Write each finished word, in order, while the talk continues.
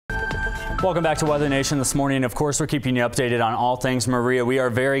Welcome back to Weather Nation this morning. Of course, we're keeping you updated on all things Maria. We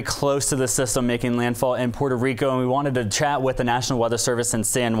are very close to the system making landfall in Puerto Rico, and we wanted to chat with the National Weather Service in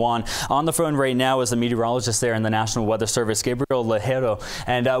San Juan. On the phone right now is the meteorologist there in the National Weather Service, Gabriel Lojero.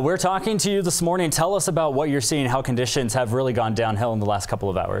 And we're talking to you this morning. Tell us about what you're seeing, how conditions have really gone downhill in the last couple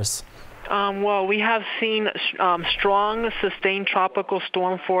of hours. Well, we have seen strong, sustained tropical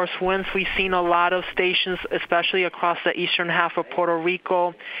storm force winds. We've seen a lot of stations, especially across the eastern half of Puerto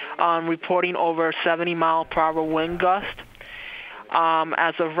Rico, reporting over 70-mile-per-hour wind gust.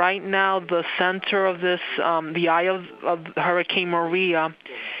 As of right now, the center of this, the eye of Hurricane Maria,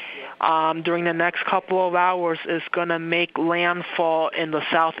 during the next couple of hours is going to make landfall in the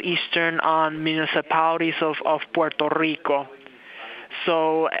southeastern municipalities of Puerto Rico.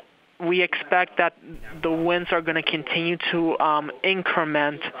 So we expect that the winds are going to continue to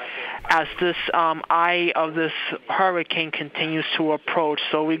increment as this eye of this hurricane continues to approach.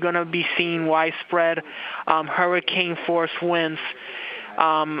 So we're going to be seeing widespread hurricane force winds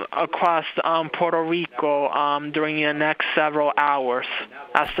across Puerto Rico during the next several hours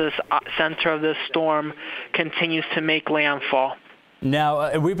as this center of this storm continues to make landfall.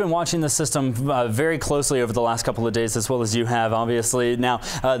 Now, we've been watching the system very closely over the last couple of days, as well as you have, obviously. Now,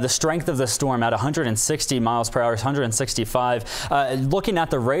 the strength of the storm at 160 miles per hour, 165. Looking at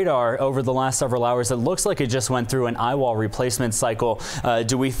the radar over the last several hours, it looks like it just went through an eye wall replacement cycle.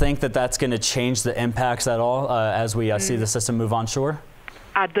 Do we think that that's going to change the impacts at all as we see the system move onshore?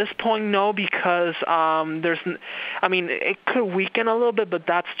 At this point, no, because it could weaken a little bit, but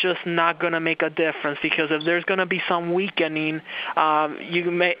that's just not going to make a difference. Because if there's going to be some weakening,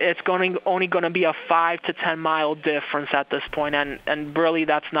 it's only going to be a 5 to 10 mile difference at this point, and really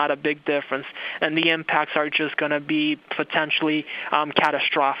that's not a big difference. And the impacts are just going to be potentially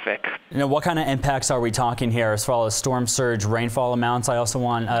catastrophic. What kind of impacts are we talking here as far as storm surge, rainfall amounts? I also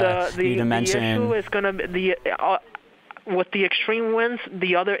want you to mention. The issue is going to be with the extreme winds,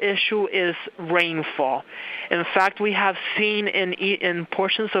 the other issue is rainfall. In fact, we have seen in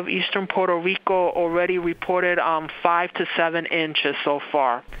portions of eastern Puerto Rico already reported 5 to 7 inches so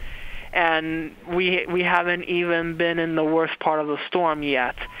far. And we haven't even been in the worst part of the storm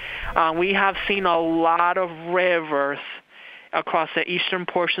yet. We have seen a lot of rivers across the eastern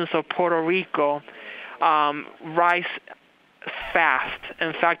portions of Puerto Rico rise fast.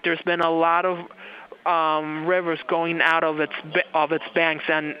 In fact, there's been a lot of rivers going out of its banks,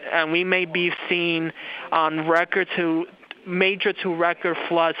 and we may be seeing on major to record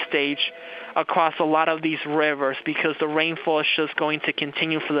flood stage across a lot of these rivers because the rainfall is just going to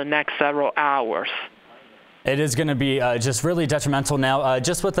continue for the next several hours. It is going to be just really detrimental now.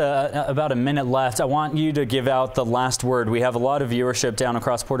 Just with about a minute left, I want you to give out the last word. We have a lot of viewership down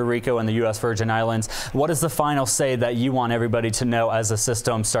across Puerto Rico and the U.S. Virgin Islands. What is the final say that you want everybody to know as the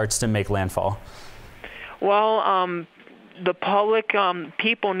system starts to make landfall? Well, the public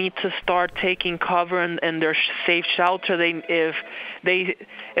people need to start taking cover in their safe shelter. If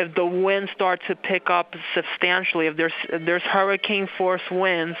the winds start to pick up substantially, if there's hurricane force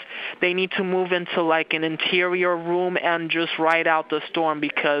winds, they need to move into like an interior room and just ride out the storm,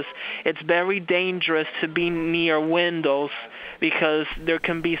 because it's very dangerous to be near windows because there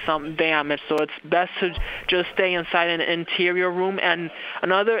can be some damage. So it's best to just stay inside an interior room. And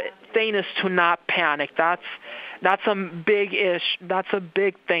another thing is to not panic. That's a big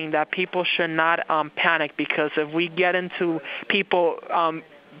thing that people should not panic, because if we get into people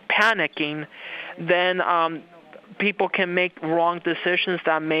panicking, then people can make wrong decisions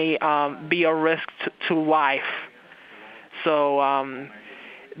that may be a risk to life. So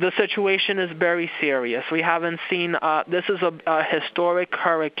the situation is very serious. We haven't seen, this is a historic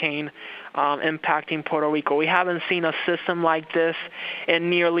hurricane impacting Puerto Rico. We haven't seen a system like this in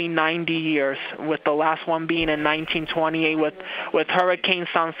nearly 90 years, with the last one being in 1928 with Hurricane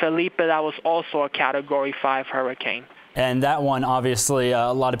San Felipe. That was also a Category 5 hurricane. And that one, obviously,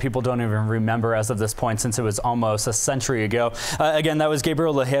 a lot of people don't even remember as of this point, since it was almost a century ago. Again, that was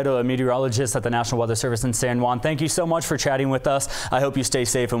Gabriel Lojero, a meteorologist at the National Weather Service in San Juan. Thank you so much for chatting with us. I hope you stay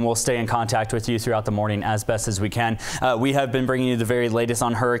safe, and we'll stay in contact with you throughout the morning as best as we can. We have been bringing you the very latest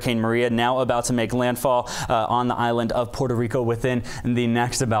on Hurricane Maria, now about to make landfall on the island of Puerto Rico within the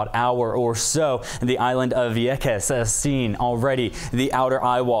next about hour or so. The island of Vieques has seen already the outer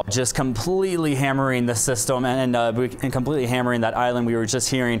eye wall just completely hammering the system and completely hammering that island. We were just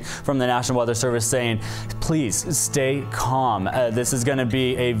hearing from the National Weather Service saying, please stay calm. This is going to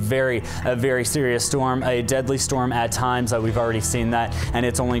be a very serious storm, a deadly storm at times. We've already seen that, and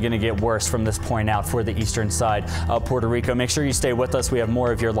it's only going to get worse from this point out for the eastern side of Puerto Rico. Make sure you stay with us. We have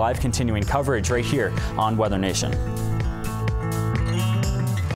more of your live continuing coverage right here on Weather Nation.